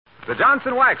the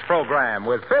Johnson Wax Program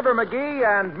with Fibber, McGee,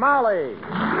 and Molly.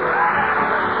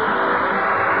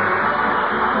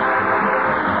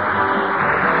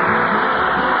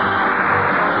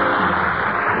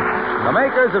 The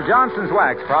makers of Johnson's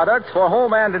Wax products for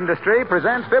home and industry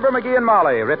present Fibber, McGee, and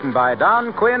Molly, written by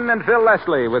Don Quinn and Phil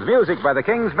Leslie, with music by the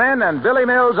King's Men and Billy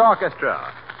Mills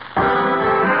Orchestra.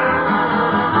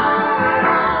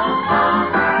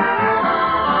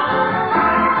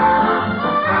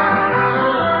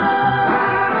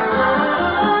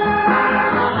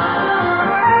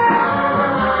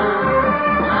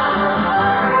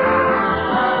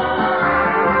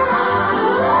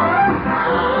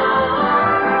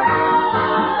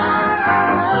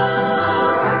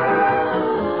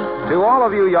 All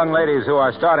of you young ladies who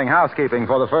are starting housekeeping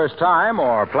for the first time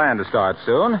or plan to start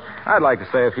soon, I'd like to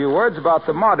say a few words about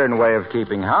the modern way of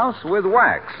keeping house with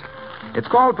wax. It's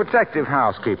called protective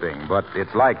housekeeping, but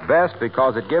it's liked best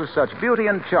because it gives such beauty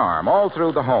and charm all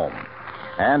through the home.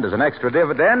 And as an extra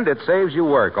dividend, it saves you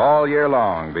work all year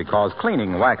long because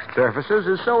cleaning waxed surfaces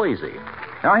is so easy.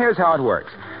 Now, here's how it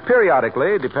works.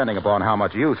 Periodically, depending upon how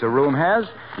much use a room has,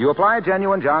 you apply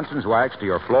genuine Johnson's Wax to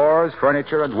your floors,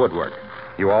 furniture, and woodwork.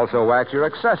 You also wax your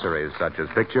accessories, such as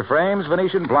picture frames,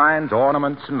 Venetian blinds,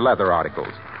 ornaments, and leather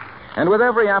articles. And with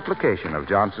every application of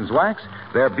Johnson's Wax,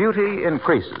 their beauty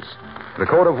increases. The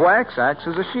coat of wax acts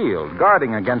as a shield,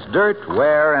 guarding against dirt,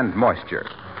 wear, and moisture.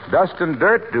 Dust and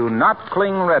dirt do not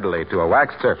cling readily to a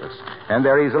waxed surface, and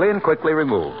they're easily and quickly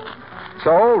removed.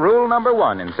 So, rule number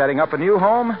one in setting up a new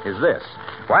home is this.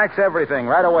 Wax everything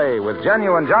right away with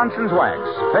genuine Johnson's Wax,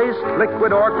 paste,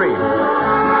 liquid, or cream.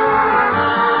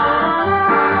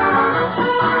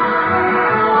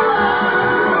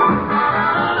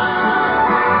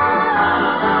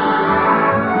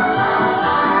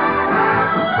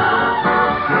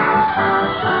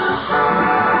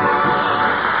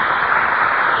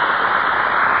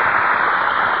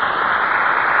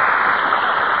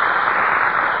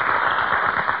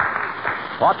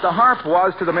 What the harp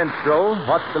was to the minstrel,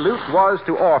 what the lute was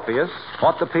to Orpheus,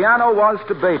 what the piano was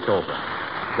to Beethoven.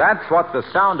 That's what the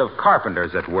sound of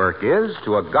carpenters at work is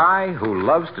to a guy who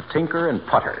loves to tinker and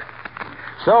putter.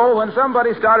 So when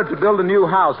somebody started to build a new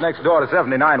house next door to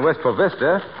 79 Wistful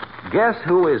Vista, guess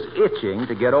who is itching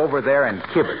to get over there and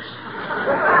kibitz?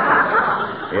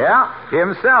 Yeah,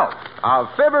 himself, of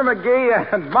Fibber,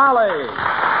 McGee, and Molly.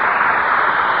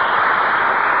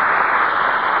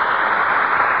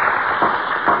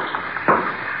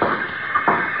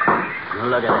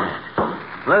 Look at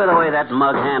that. Look at the way that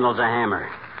mug handles a hammer.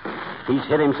 He's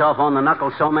hit himself on the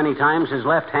knuckles so many times his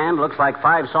left hand looks like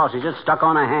 5 sausages stuck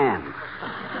on a ham.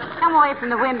 Come away from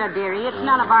the window, dearie. It's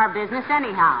none of our business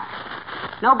anyhow.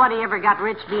 Nobody ever got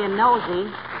rich being nosy,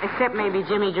 except maybe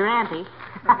Jimmy Durante.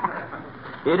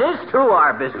 It is true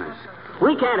our business.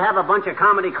 We can't have a bunch of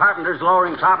comedy carpenters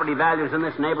lowering property values in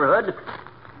this neighborhood.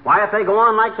 Why, if they go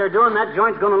on like they're doing, that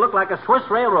joint's going to look like a Swiss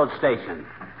railroad station.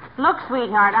 Look,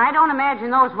 sweetheart, I don't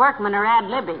imagine those workmen are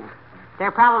ad-libbing.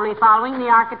 They're probably following the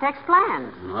architect's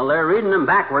plans. Well, they're reading them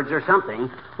backwards or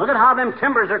something. Look at how them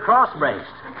timbers are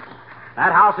cross-braced.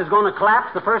 That house is going to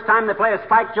collapse the first time they play a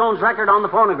Spike Jones record on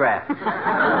the phonograph.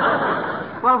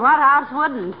 Well, what house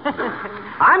wouldn't?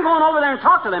 I'm going over there and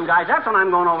talk to them guys. That's what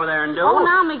I'm going over there and do. Oh,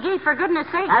 now, McGee, for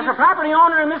goodness sake. As a property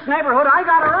owner in this neighborhood, I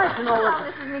got a right to know Hello,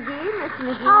 Mrs. McGee.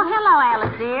 Mr. McGee. Oh, hello,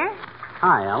 Alice, dear.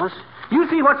 Hi, Alice. You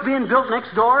see what's being built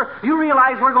next door? You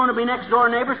realize we're going to be next-door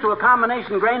neighbors to a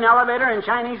combination grain elevator and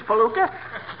Chinese palooka?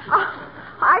 Oh,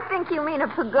 I think you mean a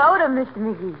pagoda, Mr.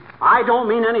 McGee. I don't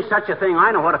mean any such a thing.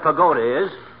 I know what a pagoda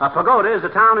is. A pagoda is a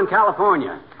town in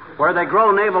California where they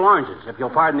grow navel oranges, if you'll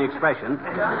pardon the expression.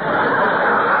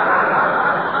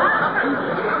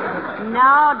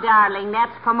 No, darling,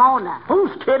 that's Pomona.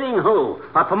 Who's kidding who?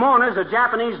 A Pomona's a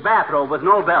Japanese bathrobe with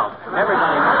no belt.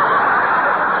 Everybody knows.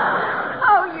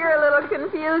 You're a little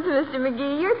confused, Mr.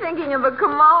 McGee. You're thinking of a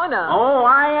kimono. Oh,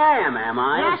 I am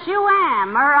I? Yes, you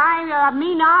am. Or I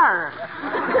mean are.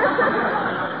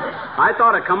 I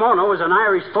thought a kimono was an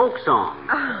Irish folk song.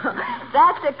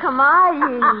 That's a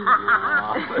kamayi.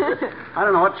 I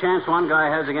don't know what chance one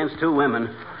guy has against 2 women.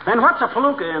 Then what's a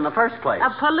palooka in the first place? A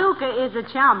palooka is a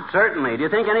chump. Certainly. Do you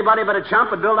think anybody but a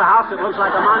chump would build a house that looks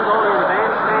like a Mongolian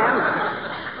bandstand?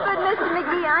 But, Mr.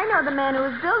 McGee, I know the man who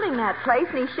was building that place,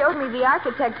 and he showed me the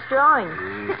architect's drawings.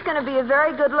 It's going to be a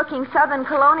very good-looking southern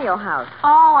colonial house.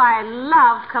 Oh, I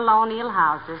love colonial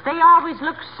houses. They always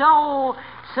look so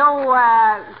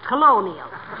colonial.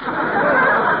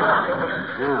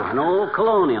 Yeah, an old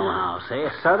colonial house, eh?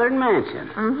 A southern mansion.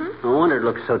 Mm-hmm. No wonder it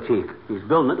looks so cheap. He's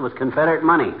building it with Confederate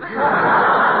money.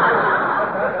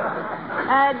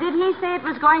 Did he say it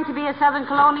was going to be a Southern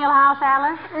colonial house,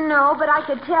 Alice? No, but I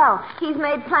could tell. He's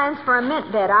made plans for a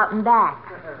mint bed out and back.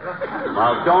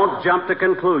 Well, don't jump to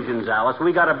conclusions, Alice.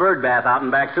 We got a bird bath out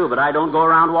and back, too, but I don't go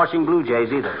around washing blue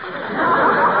jays either.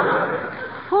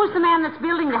 Who's the man that's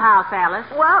building the house, Alice?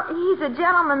 Well, he's a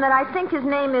gentleman that I think his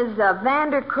name is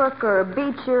Vandercook or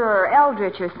Beecher or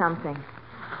Eldridge or something.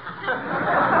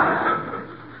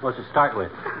 What's it start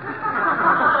with?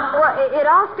 Well, it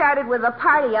all started with a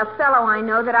party. A fellow I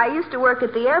know that I used to work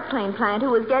at the airplane plant who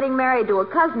was getting married to a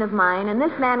cousin of mine, and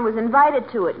this man was invited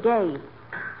to it, Gabe.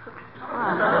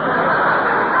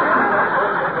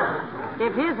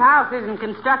 If his house isn't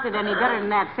constructed any better than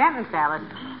that sentence, Alice,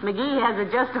 McGee has a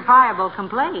justifiable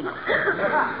complaint.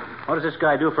 What does this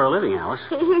guy do for a living, Alice?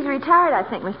 He's retired, I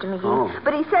think, Mr. McGee. Oh.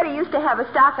 But he said he used to have a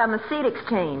stock on the seat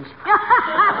exchange.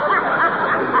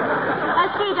 A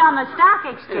seat on the stock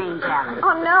exchange, Alice.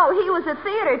 Oh, no, he was a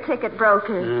theater ticket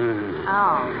broker.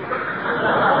 Oh.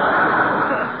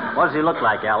 What does he look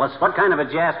like, Alice? What kind of a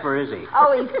Jasper is he?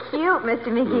 Oh, he's cute,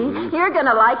 Mr. McGee. You're going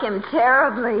to like him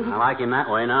terribly. I like him that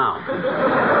way now.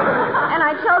 And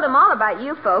I told him all about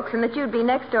you folks and that you'd be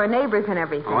next-door neighbors and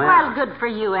everything. Oh, yeah. Well, good for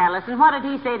you, Alice. And what did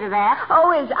he say to that?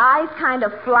 Oh, his eyes kind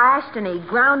of flashed, and he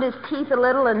ground his teeth a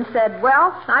little and said,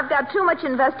 well, I've got too much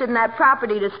invested in that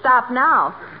property to stop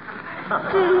now.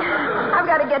 Gee, I've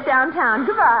got to get downtown.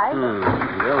 Goodbye.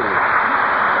 Really?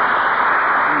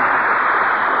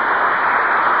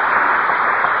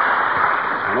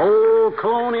 An old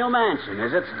colonial mansion,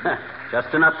 is it?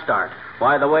 Just an upstart.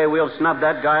 Why, the way we'll snub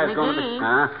that guy is going to be...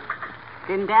 Huh?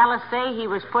 Didn't Alice say he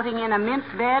was putting in a mint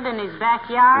bed in his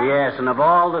backyard? Yes, and of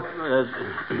all the...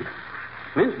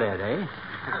 mint bed, eh?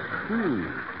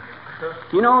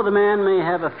 You know, the man may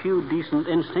have a few decent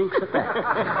instincts at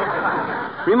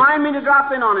that. Remind me to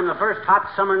drop in on him the first hot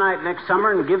summer night next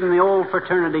summer and give him the old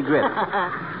fraternity grip.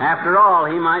 After all,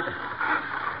 he might...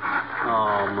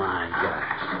 Oh, my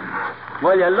gosh.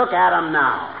 Well, you look at him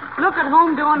now. Look at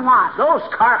whom doing what? Those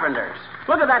carpenters.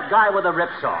 Look at that guy with a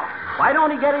ripsaw. Why don't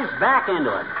he get his back into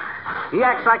it? He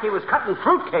acts like he was cutting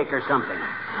fruitcake or something.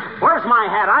 Where's my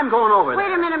hat? I'm going over there.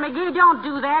 Wait a minute, McGee. Don't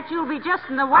do that. You'll be just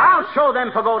in the way. I'll show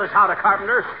them pagodas how to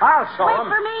carpenter. I'll show Wait them.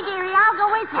 for me, dearie. I'll go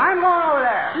with you. I'm going over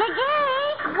there.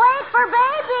 McGee, wait for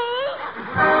baby.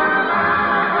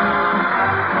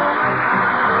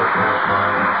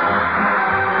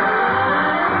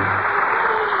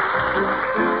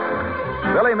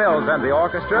 Billy Mills and the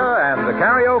orchestra and the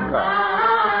karaoke.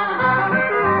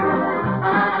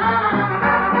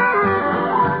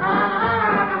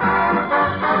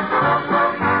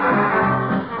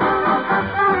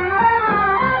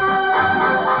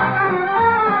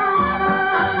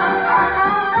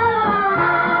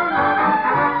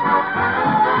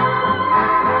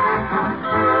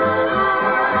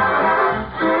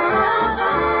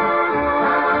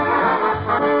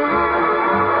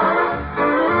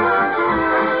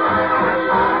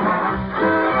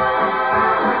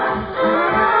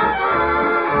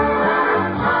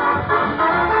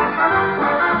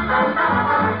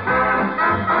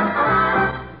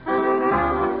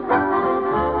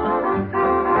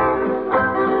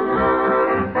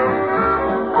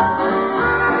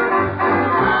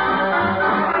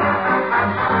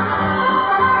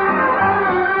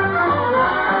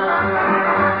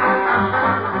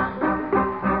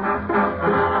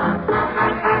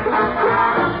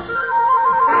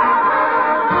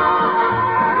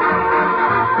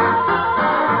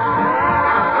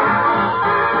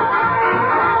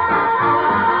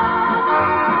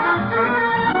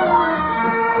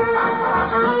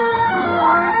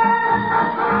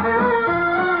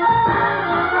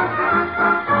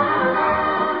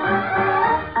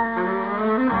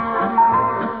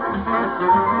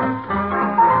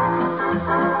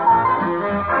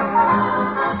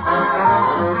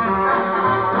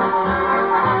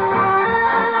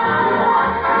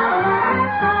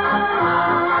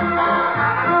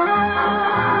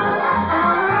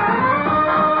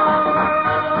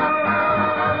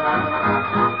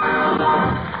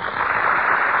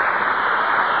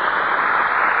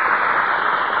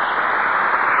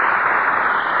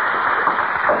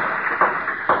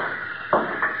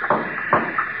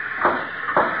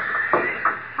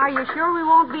 Sure we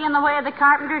won't be in the way of the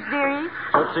carpenters, dearie?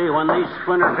 Tootsie, when these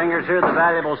splinter fingers hear the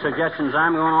valuable suggestions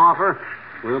I'm going to offer,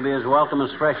 we'll be as welcome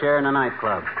as fresh air in a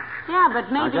nightclub. Yeah,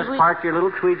 but maybe Now just park your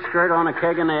little tweed skirt on a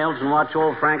keg of nails and watch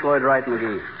old Frank Lloyd Wright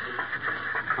McGee.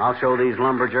 I'll show these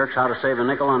lumberjacks how to save a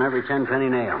nickel on every 10-penny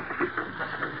nail.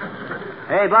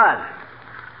 Hey, Bud.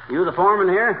 You the foreman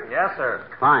here? Yes, sir.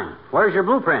 Fine. Where's your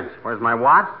blueprints? Where's my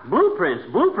what? Blueprints.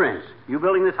 You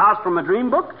building this house from a dream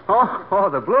book? Oh,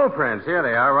 the blueprints. Here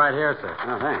they are, right here, sir.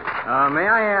 Oh, thanks. May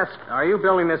I ask, are you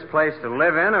building this place to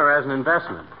live in or as an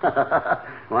investment?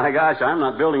 My gosh, I'm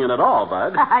not building it at all,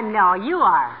 Bud. No, you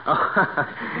are. Oh,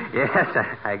 yes,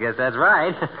 I guess that's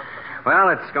right. Well,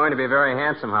 it's going to be a very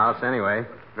handsome house anyway.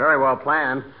 Very well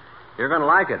planned. You're going to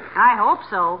like it. I hope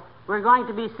so. We're going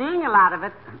to be seeing a lot of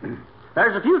it.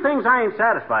 There's a few things I ain't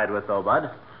satisfied with, though, Bud.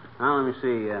 Now, let me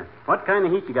see. What kind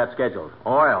of heat you got scheduled?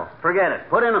 Oil. Forget it.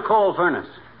 Put in a coal furnace.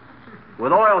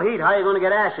 With oil heat, how are you going to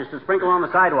get ashes to sprinkle on the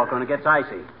sidewalk when it gets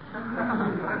icy?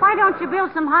 Why don't you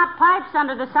build some hot pipes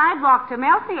under the sidewalk to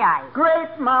melt the ice? Great,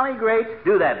 Molly, great.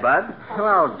 Do that, Bud.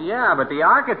 Well, yeah, but the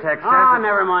architect says... Ah,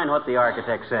 never mind what the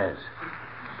architect says.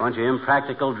 Bunch of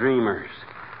impractical dreamers.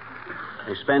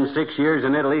 They spend 6 years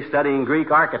in Italy studying Greek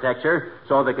architecture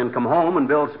so they can come home and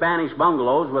build Spanish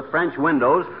bungalows with French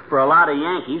windows for a lot of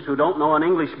Yankees who don't know an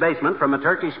English basement from a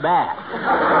Turkish bath.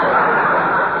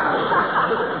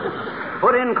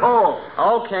 Put in coal.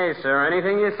 Okay, sir.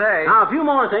 Anything you say. Now, a few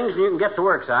more things and you can get to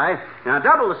work, Si. Now,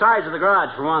 double the size of the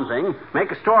garage for one thing.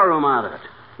 Make a storeroom out of it.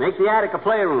 Make the attic a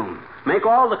playroom. Make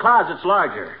all the closets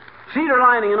larger. Cedar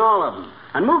lining in all of them.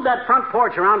 And move that front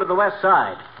porch around to the west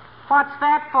side. What's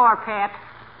that for, Pet?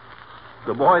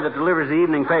 The boy that delivers the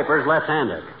evening paper is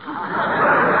left-handed.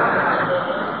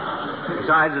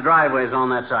 Besides, the driveway's on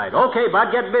that side. Okay,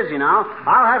 Bud, get busy now.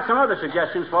 I'll have some other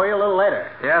suggestions for you a little later.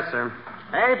 Yes, sir.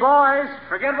 Hey, boys,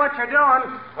 forget what you're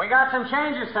doing. We got some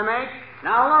changes to make.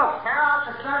 Now, look, tear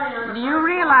out the study. Do you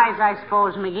realize, I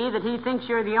suppose, McGee, that he thinks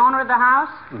you're the owner of the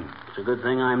house? It's a good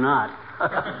thing I'm not.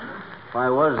 If I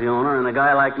was the owner and a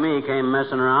guy like me came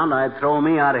messing around, I'd throw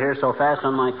me out of here so fast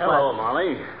on my clutch. Hello,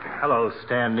 Molly. Hello,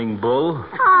 Standing Bull.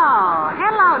 Oh,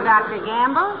 hello, Dr.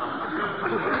 Gamble.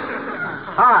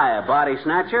 Hi, body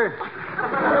snatcher.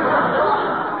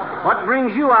 What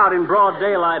brings you out in broad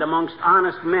daylight amongst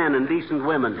honest men and decent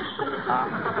women?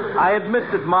 I admit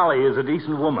that Molly is a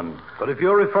decent woman, but if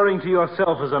you're referring to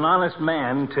yourself as an honest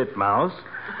man, Titmouse,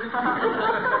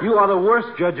 you are the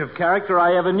worst judge of character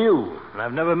I ever knew, and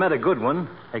I've never met a good one,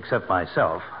 except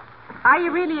myself. Are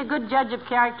you really a good judge of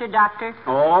character, Doctor?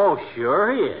 Oh,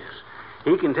 sure he is.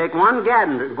 He can take one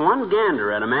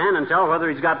gander at a man and tell whether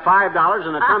he's got $5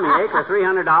 and a tummy ache or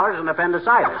 $300 and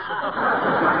appendicitis.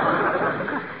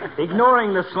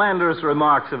 Ignoring the slanderous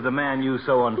remarks of the man you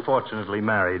so unfortunately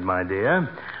married, my dear,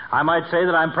 I might say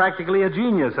that I'm practically a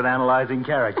genius at analyzing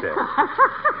character.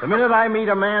 The minute I meet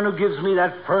a man who gives me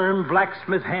that firm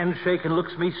blacksmith handshake and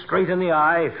looks me straight in the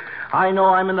eye, I know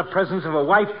I'm in the presence of a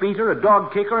wife-beater, a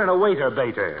dog-kicker, and a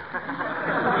waiter-baiter.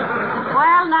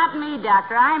 Well, not me,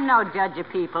 Doctor. I'm no judge of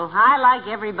people. I like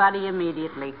everybody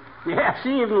immediately. Yeah,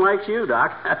 she even likes you,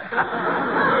 Doc.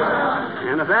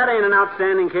 And if that ain't an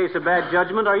outstanding case of bad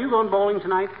judgment, are you going bowling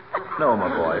tonight? No, my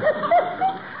boy.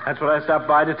 That's what I stopped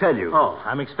by to tell you. Oh.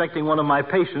 I'm expecting one of my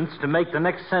patients to make the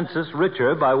next census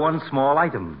richer by one small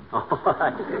item. Oh,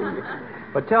 I see.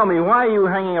 But tell me, why are you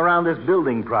hanging around this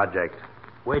building project?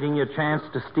 Waiting your chance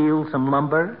to steal some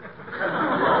lumber?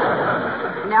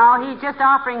 No, he's just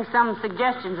offering some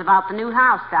suggestions about the new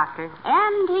house, Doctor.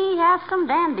 And he has some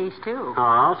dandies, too. Oh,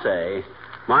 I'll say.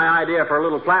 My idea for a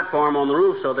little platform on the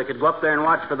roof so they could go up there and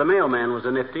watch for the mailman was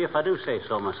a nifty, if I do say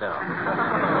so myself.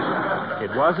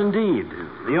 It was indeed.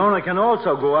 The owner can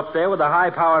also go up there with a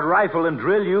high-powered rifle and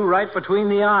drill you right between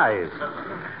the eyes.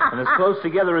 And as close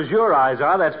together as your eyes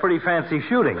are, that's pretty fancy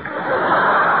shooting.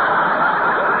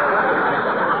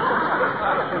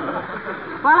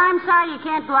 Well, I'm sorry you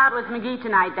can't go out with McGee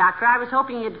tonight, Doctor. I was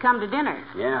hoping you'd come to dinner.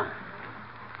 Yeah.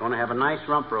 Going to have a nice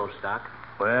rump roast, Doc.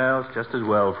 Well, it's just as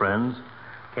well, friends.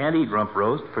 Can't eat rump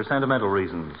roast for sentimental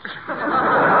reasons. Sentimental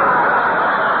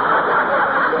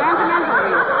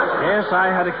reasons? Yes,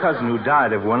 I had a cousin who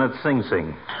died of one at Sing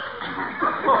Sing.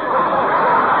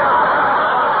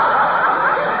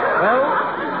 Well,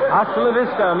 hasta la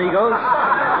vista, amigos.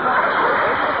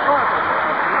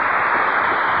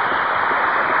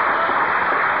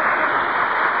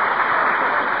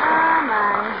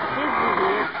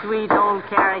 Sweet old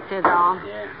character, though.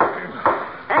 Yeah.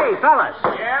 Hey, fellas.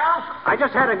 Yeah? I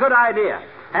just had a good idea.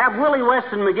 Have Willie West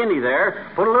and McGinty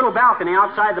there put a little balcony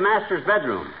outside the master's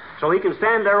bedroom so he can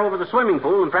stand there over the swimming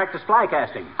pool and practice fly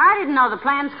casting. I didn't know the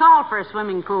plans called for a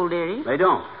swimming pool, dearie. They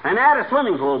don't. And add a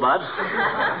swimming pool, Bud.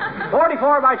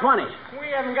 44 by 20. We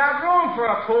haven't got room for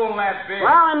a pool that big.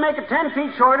 Well, then make it 10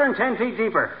 feet shorter and 10 feet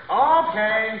deeper.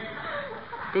 Okay.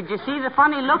 Did you see the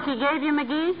funny look he gave you,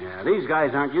 McGee? Yeah, these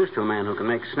guys aren't used to a man who can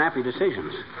make snappy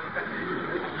decisions.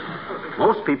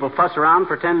 Most people fuss around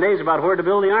for 10 days about where to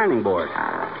build the ironing board.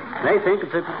 They think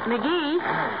it's a... McGee,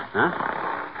 Huh?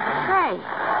 say,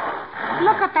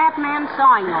 look at that man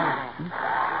sawing over there.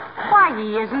 Why,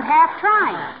 he isn't half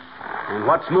trying. And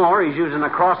what's more, he's using a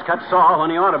cross-cut saw when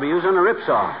he ought to be using a rip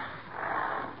saw.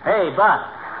 Hey, Bud.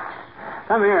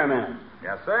 Come here a minute.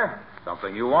 Yes, sir.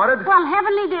 Something you wanted? Well,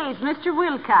 heavenly days, Mr.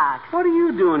 Wilcox. What are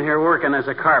you doing here working as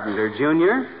a carpenter,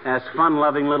 Junior? Asked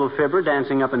fun-loving little Fibber,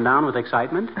 dancing up and down with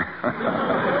excitement.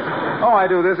 Oh, I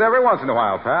do this every once in a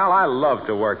while, pal. I love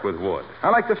to work with wood. I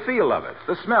like the feel of it,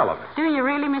 the smell of it. Do you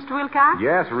really, Mr. Wilcox?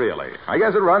 Yes, really. I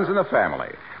guess it runs in the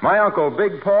family. My uncle,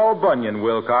 Big Paul Bunyan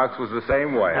Wilcox, was the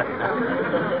same way.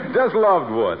 Just loved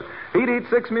wood. He'd eat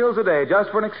 6 meals a day just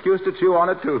for an excuse to chew on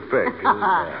a toothpick.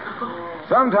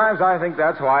 Sometimes I think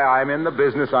that's why I'm in the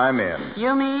business I'm in.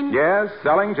 You mean? Yes,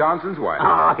 selling Johnson's wax.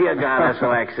 Oh, you got us,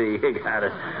 Waxy. You got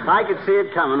us. I could see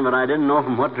it coming, but I didn't know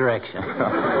from what direction.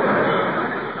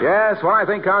 Yes, when I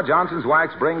think how Johnson's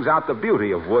wax brings out the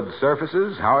beauty of wood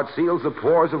surfaces, how it seals the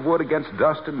pores of wood against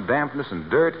dust and dampness and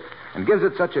dirt, and gives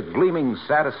it such a gleaming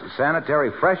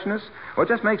sanitary freshness, well, it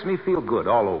just makes me feel good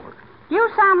all over. You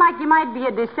sound like you might be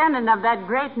a descendant of that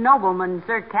great nobleman,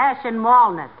 Sir Cassian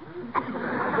Walnut.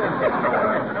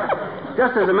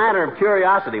 Just as a matter of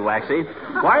curiosity, Waxy,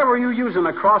 why were you using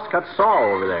a cross-cut saw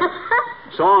over there?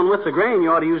 Sawing with the grain,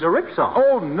 you ought to use a rip saw.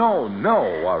 Oh, no.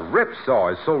 A rip saw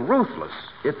is so ruthless.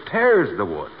 It tears the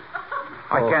wood.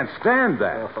 I can't stand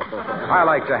that. I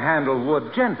like to handle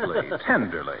wood gently,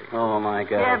 tenderly. Oh, my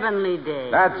God. Heavenly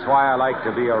days. That's why I like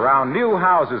to be around new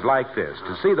houses like this,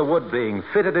 to see the wood being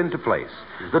fitted into place.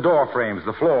 The door frames,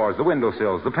 the floors, the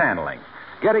windowsills, the paneling.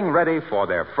 Getting ready for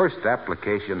their first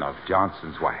application of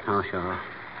Johnson's wax. Oh, sure.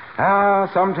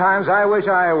 Sometimes I wish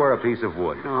I were a piece of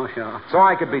wood. Oh, sure. So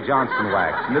I could be Johnson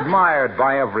wax and admired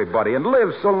by everybody and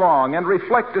live so long and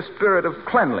reflect a spirit of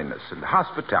cleanliness and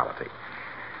hospitality.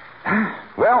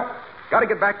 Well, got to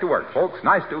get back to work, folks.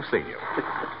 Nice to have seen you.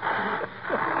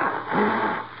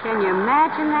 Can you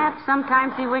imagine that?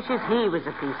 Sometimes he wishes he was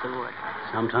a piece of wood.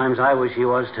 Sometimes I wish he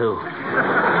was, too.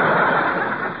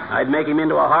 I'd make him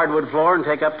into a hardwood floor and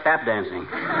take up tap dancing.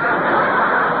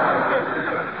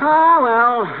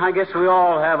 Well, I guess we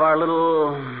all have our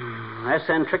little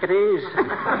eccentricities.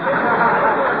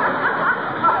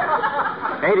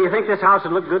 Hey, do you think this house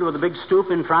would look good with a big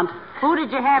stoop in front? Who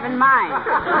did you have in mind?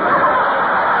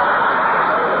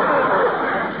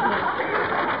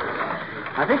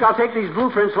 I think I'll take these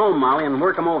blueprints home, Molly, and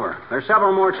work them over. There's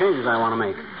several more changes I want to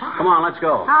make. Come on, let's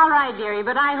go. All right, dearie,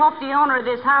 but I hope the owner of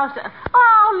this house...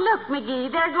 Oh, look, McGee,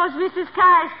 there goes Mrs.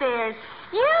 Carstairs.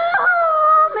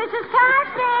 Yoo-hoo, Mrs.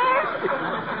 Carstairs.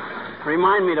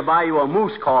 Remind me to buy you a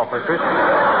moose call for Christmas.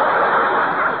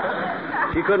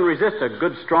 She couldn't resist a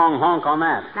good, strong honk on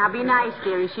that. Now, be nice,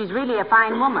 dearie. She's really a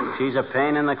fine woman. She's a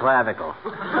pain in the clavicle.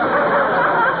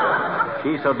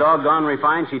 She's so doggone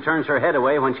refined, she turns her head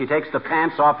away when she takes the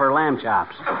pants off her lamb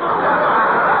chops. Well,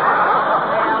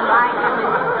 my goodness.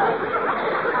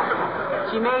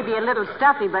 She may be a little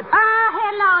stuffy, but...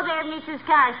 hello there, Mrs.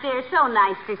 Carstairs. So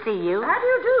nice to see you. How do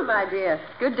you do, my dear?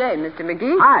 Good day, Mr.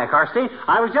 McGee. Hi, Carsty.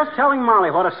 I was just telling Molly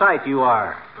what a sight you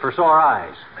are for sore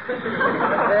eyes.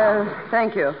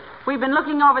 Thank you. We've been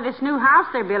looking over this new house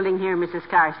they're building here, Mrs.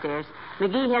 Carstairs.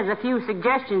 McGee has a few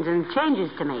suggestions and changes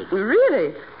to make.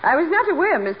 Really? I was not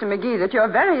aware, Mr. McGee, that your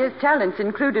various talents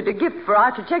included a gift for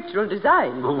architectural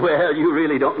design. Well, you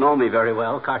really don't know me very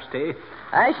well, Carsty.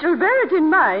 I shall bear it in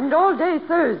mind all day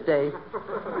Thursday.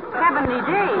 Heavenly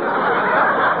days.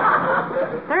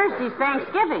 Thursday's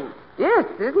Thanksgiving. Yes,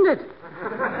 isn't it?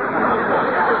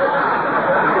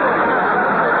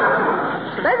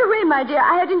 By the way, my dear,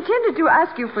 I had intended to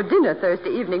ask you for dinner Thursday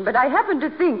evening, but I happened to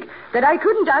think that I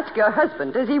couldn't ask your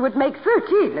husband, as he would make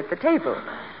 13 at the table.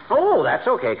 Oh, that's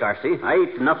okay, Carsty. I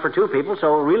eat enough for 2 people,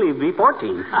 so really it'd be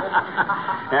 14.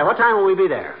 What time will we be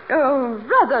there? Oh,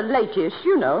 rather late-ish,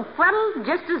 you know. Well,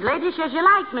 just as late-ish as you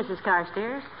like, Mrs.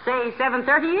 Carstairs. Say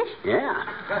 7:30-ish? Yeah.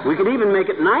 We could even make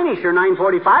it 9-ish or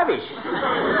 9:45-ish,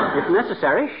 if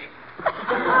necessary.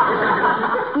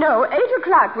 No, 8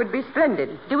 o'clock would be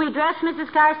splendid. Do we dress,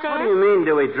 Mrs. Carstairs? What do you mean,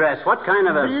 do we dress? What kind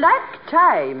of a... Black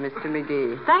tie, Mr.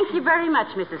 McGee. Thank you very much,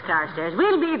 Mrs. Carstairs.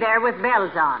 We'll be there with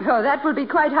bells on. Oh, that will be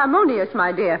quite harmonious,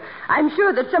 my dear. I'm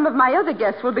sure that some of my other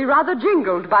guests will be rather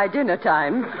jingled by dinner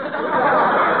time.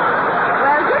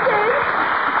 Well, good day.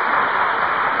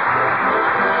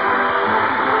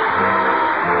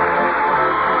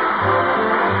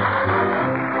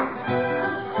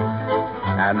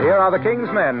 And here are the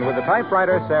King's Men with the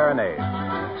typewriter serenade.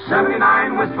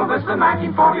 79 Wistful Vista,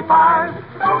 1945.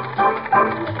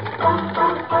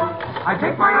 I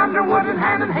take my Underwood in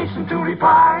hand and hasten to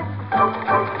reply.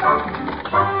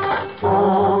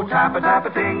 Oh,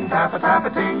 Tap-a-tap-a-ting,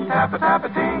 tap-a-tap-a-ting,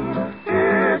 tap-a-tap-a-ting.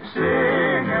 It's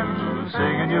singing,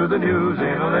 singing you the news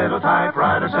in a little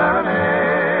typewriter serenade.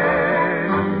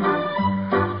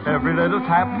 Every little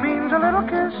tap means a little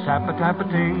kiss.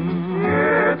 Tap-a-tap-a-ting.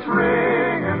 It's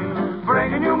ringing,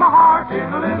 bringing you my heart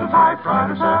in a little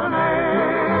typewriter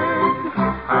serenade.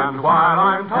 And while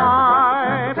I'm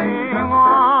typing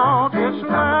out this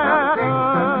letter,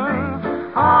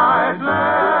 I'd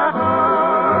better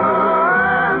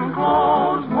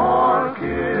enclose more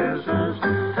kisses.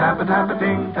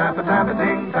 Tap-a-tap-a-ting,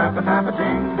 tap-a-tap-a-ting,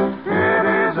 tap-a-tap-a-ting. It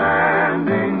is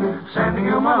ending, sending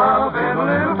you my love in a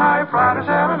little typewriter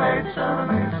serenade,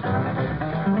 serenade, serenade.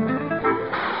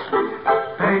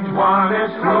 Page 1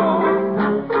 is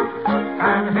through,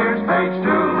 and here's page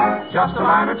 2. Just a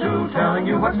line or two telling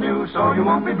you what's new so you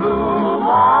won't be blue,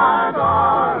 my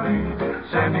darling.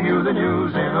 Sending you the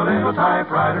news in a little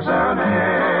typewriter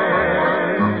serenade.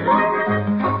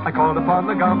 I called upon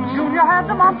the gums, Junior had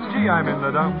the mumps, gee, I'm in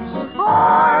the dumps.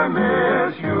 I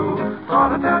miss you,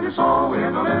 thought I'd tell you so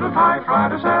in a little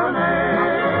typewriter serenade.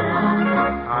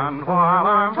 And while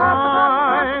I'm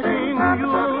writing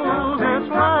you this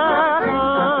letter,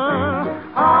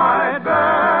 I'd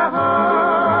better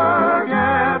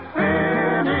get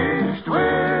finished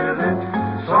with it.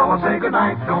 So I'll say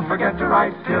goodnight, don't forget to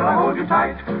write till I hold you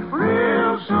tight.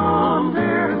 Real soon,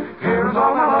 dear, here's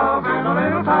all my love in a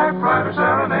little typewriter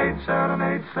serenade, serenade,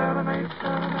 serenade, serenade, serenade,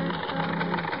 serenade.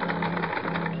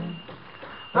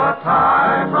 The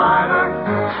typewriter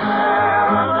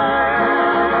serenade.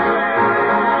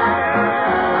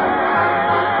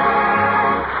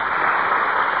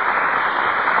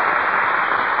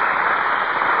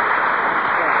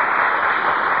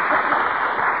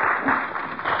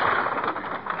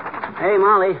 Hey,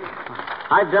 Molly,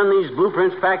 I've done these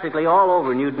blueprints practically all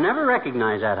over, and you'd never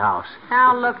recognize that house.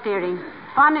 Now, look, dearie.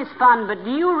 Fun is fun, but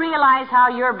do you realize how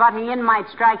your butting in might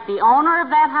strike the owner of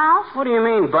that house? What do you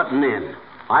mean, button in?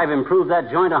 I've improved that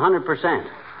joint 100%.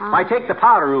 Why, take the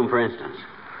powder room, for instance.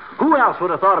 Who else would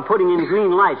have thought of putting in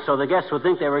green lights so the guests would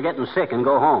think they were getting sick and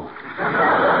go home?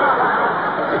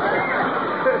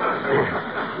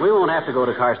 We won't have to go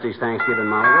to Carsey's Thanksgiving,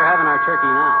 Molly. We're having our turkey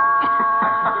now.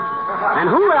 And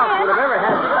who else would have ever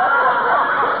had...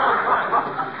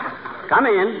 Come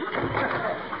in.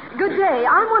 Good day.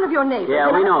 I'm one of your neighbors.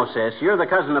 Yeah, we know, sis. You're the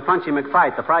cousin of Punchy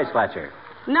McFight, the prize fletcher.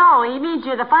 No, he means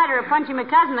you're the fighter of Punchy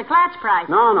McCousin, the Clatch Prize.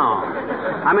 No.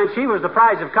 I mean, she was the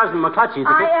prize of Cousin McClutchy.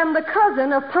 I am the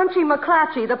cousin of Punchy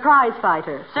McClatchy, the prize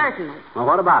fighter. Certainly. Well,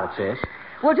 what about it, sis?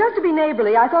 Well, just to be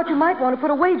neighborly, I thought you might want to put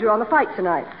a wager on the fight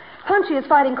tonight. Punchy is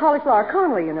fighting Cauliflower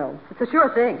Connolly, you know. It's a sure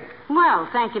thing. Well,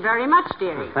 thank you very much,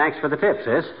 dearie. Thanks for the tip,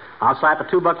 sis. I'll slap a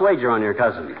 $2 wager on your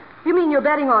cousin. You mean you're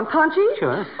betting on Punchy?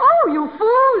 Sure. Oh, you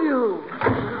fool, you.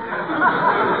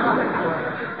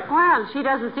 Well, she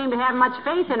doesn't seem to have much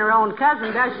faith in her own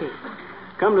cousin, does she?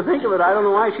 Come to think of it, I don't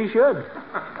know why she should.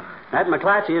 That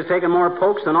McClatchy has taken more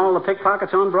pokes than all the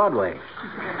pickpockets on Broadway.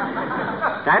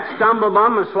 That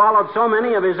stumblebum has swallowed so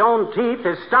many of his own teeth,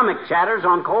 his stomach chatters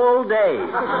on cold days.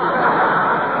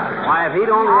 Why, if he'd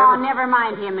only... Oh, never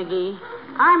mind him, McGee.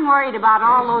 I'm worried about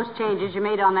all those changes you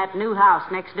made on that new house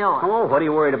next door. Oh, what are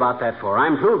you worried about that for? I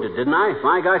improved it, didn't I?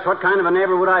 My gosh, what kind of a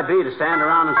neighbor would I be to stand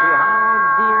around and see how...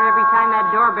 Oh, dear, every time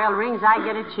that doorbell rings, I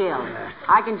get a chill.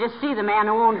 I can just see the man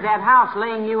who owns that house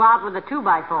laying you out with a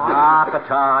 2x4. Ah,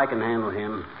 pata, I can handle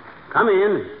him. Come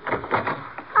in.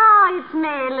 Oh, it's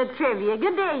Mayor Latrivia.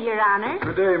 Good day, Your Honor.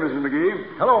 Good day, Mrs.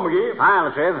 McGee. Hello, McGee.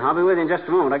 Hi, Latriv. I'll be with you in just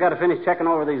a moment. I got to finish checking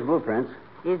over these blueprints.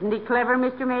 Isn't he clever,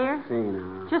 Mr. Mayor? See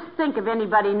now. Just think of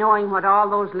anybody knowing what all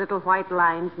those little white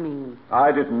lines mean.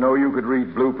 I didn't know you could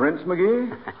read blueprints,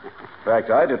 McGee. In fact,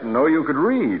 I didn't know you could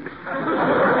read.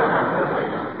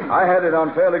 I had it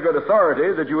on fairly good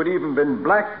authority that you had even been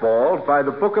blackballed by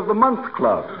the Book of the Month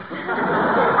Club.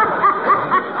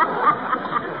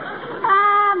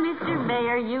 Ah, Mr.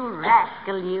 Mayor, you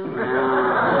rascal, you.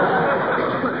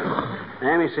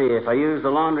 Let me see. If I use the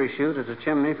laundry chute as a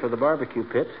chimney for the barbecue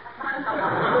pit,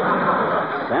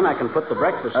 then I can put the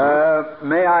breakfast...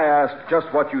 May I ask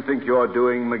just what you think you're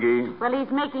doing, McGee? Well, he's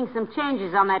making some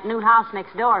changes on that new house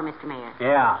next door, Mr. Mayor.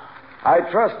 Yeah. I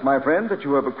trust, my friend, that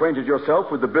you have acquainted yourself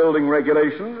with the building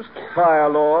regulations, fire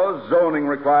laws, zoning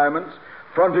requirements,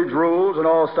 frontage rules, and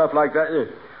all stuff like that.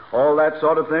 All that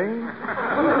sort of thing?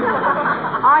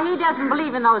 Oh, he doesn't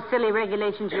believe in those silly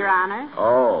regulations, Your Honor.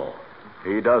 Oh,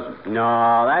 he doesn't.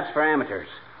 No, that's for amateurs.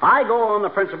 I go on the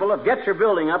principle of get your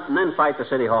building up and then fight the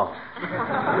city hall.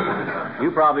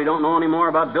 You probably don't know any more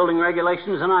about building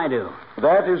regulations than I do.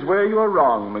 That is where you are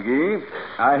wrong, McGee.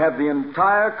 I have the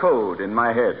entire code in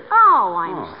my head. Oh,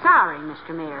 I'm sorry,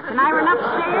 Mr. Mayor. Can I run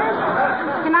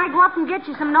upstairs? Can I go up and get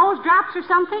you some nose drops or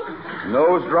something?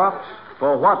 Nose drops?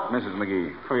 For what, Mrs.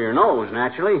 McGee? For your nose,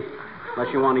 naturally.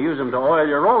 Unless you want to use them to oil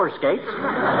your roller skates.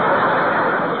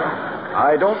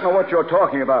 I don't know what you're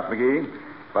talking about, McGee,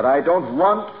 but I don't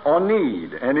want or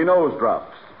need any nose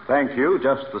drops. Thank you,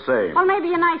 just the same. Well,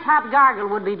 maybe a nice hot gargle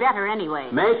would be better anyway.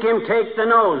 Make him take the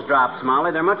nose drops,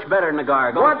 Molly. They're much better than a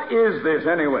gargle. What is this,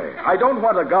 anyway? I don't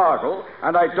want a gargle,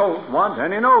 and I don't want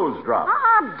any nose drops.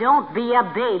 Ah, don't be a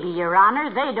baby, Your Honor.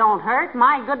 They don't hurt.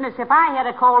 My goodness, if I had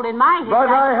a cold in my head... But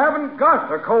I haven't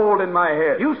got a cold in my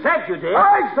head. You said you did.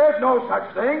 I said no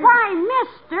such thing. Why,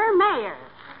 Mr. Mayor,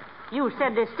 you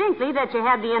said distinctly that you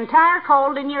had the entire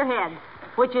cold in your head,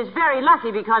 which is very lucky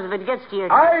because if it gets to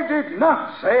your... I did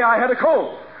not say I had a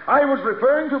cold. I was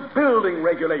referring to building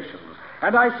regulations,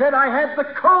 and I said I had the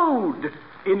code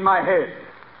in my head.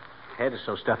 Head is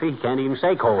so stuffy, he can't even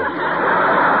say cold. Well,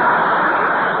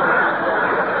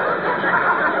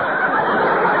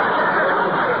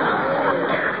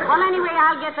 anyway,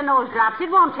 I'll get the nose drops. It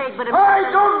won't take but a...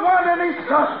 I don't want any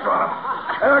stuff drops.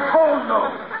 A cold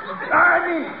nose. I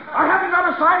mean, I haven't got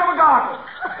a sign of a gargle.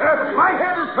 My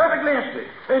head is perfectly empty.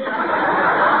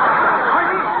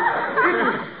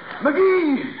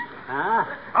 McGee. Huh?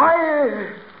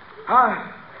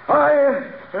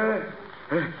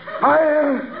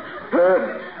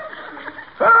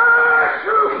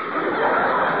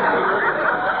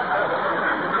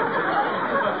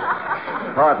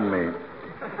 Pardon me.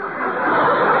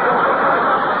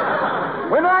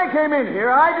 When I came in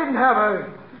here, I didn't have a...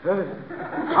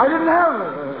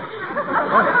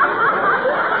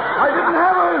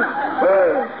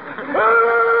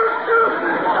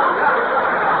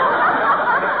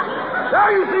 Now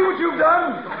you see what you've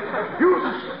done?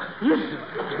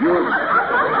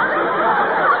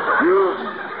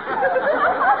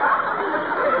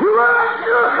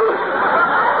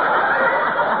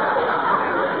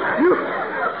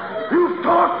 You've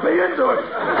talked me into it.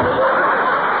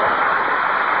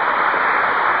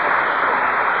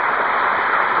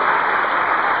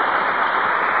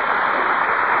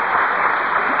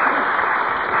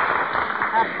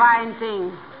 Fine thing.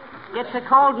 Gets a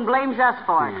cold and blames us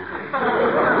for it.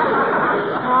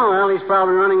 Oh, well, he's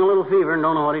probably running a little fever and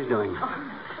don't know what he's doing.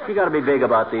 You got to be big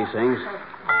about these things.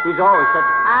 He's always such...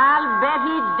 I'll bet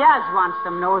he does want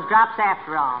some nose drops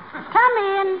after all. Come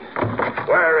in.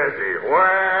 Where is he?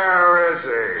 Where is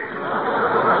he?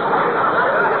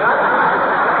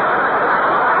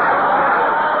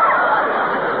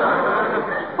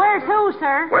 Where's who,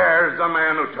 sir? Where's the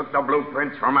man who took the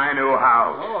blueprints for my new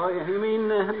house? Oh, you mean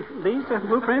these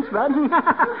blueprints, Bud?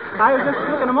 I was just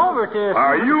looking them over to...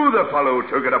 Are you the fellow who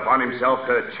took it upon himself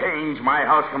to change my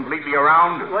house completely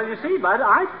around? Well, you see, Bud,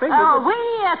 I figured... Oh, we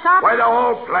thought... Why, the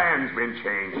whole plan's been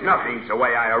changed. Nothing's the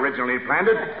way I originally planned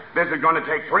it. This is going to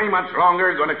take 3 months longer.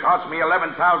 It's going to cost me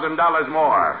 $11,000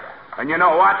 more. And you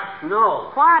know what?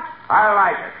 No. What? I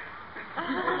like it.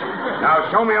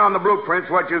 Now, show me on the blueprints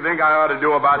what you think I ought to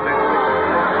do about this.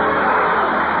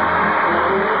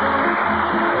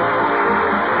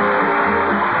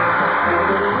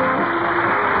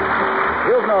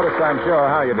 You've noticed, I'm sure,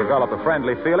 how you develop a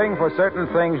friendly feeling for certain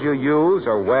things you use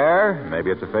or wear.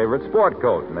 Maybe it's a favorite sport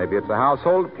coat. Maybe it's a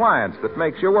household appliance that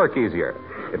makes your work easier.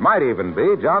 It might even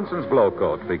be Johnson's Glow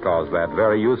Coat, because that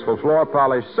very useful floor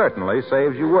polish certainly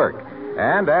saves you work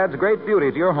and adds great beauty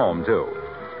to your home, too.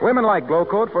 Women like Glow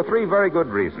Coat for 3 very good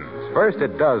reasons. First,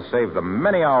 it does save them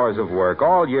many hours of work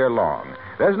all year long.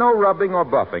 There's no rubbing or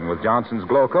buffing with Johnson's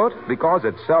Glow Coat because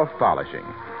it's self-polishing.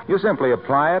 You simply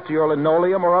apply it to your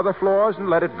linoleum or other floors and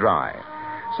let it dry.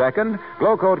 Second,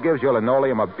 Glow Coat gives your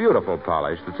linoleum a beautiful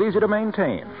polish that's easy to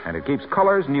maintain, and it keeps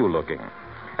colors new-looking.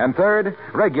 And third,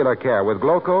 regular care with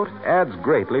Glow Coat adds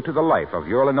greatly to the life of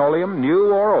your linoleum,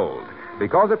 new or old,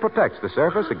 because it protects the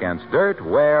surface against dirt,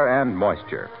 wear, and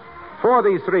moisture. For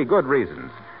these 3 good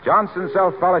reasons, Johnson's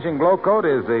self-polishing Glow Coat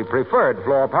is the preferred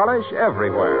floor polish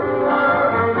everywhere.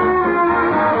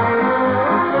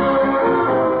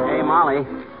 Hey, Molly,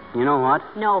 you know what?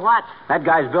 No, what? That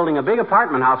guy's building a big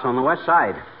apartment house on the west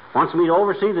side. Wants me to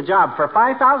oversee the job for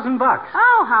 $5,000.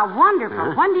 Oh, how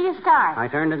wonderful. When do you start? I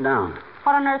turned it down.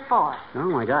 What on earth for? Oh,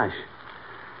 my gosh.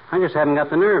 I just hadn't got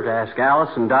the nerve to ask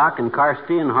Alice and Doc and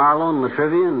Carsty and Harlow and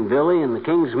Latrivia and Billy and the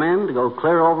King's men to go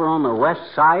clear over on the west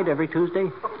side every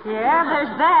Tuesday. Yeah, there's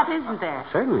that, isn't there?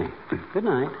 Certainly. Good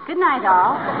night. Good night,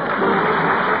 all.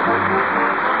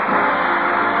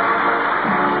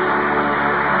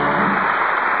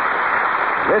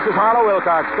 This is Harlow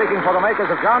Wilcox speaking for the makers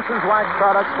of Johnson's Wax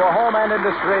Products for home and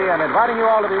industry and inviting you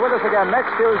all to be with us again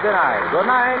next Tuesday night.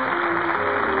 Good night.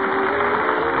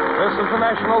 This is the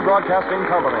National Broadcasting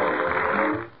Company.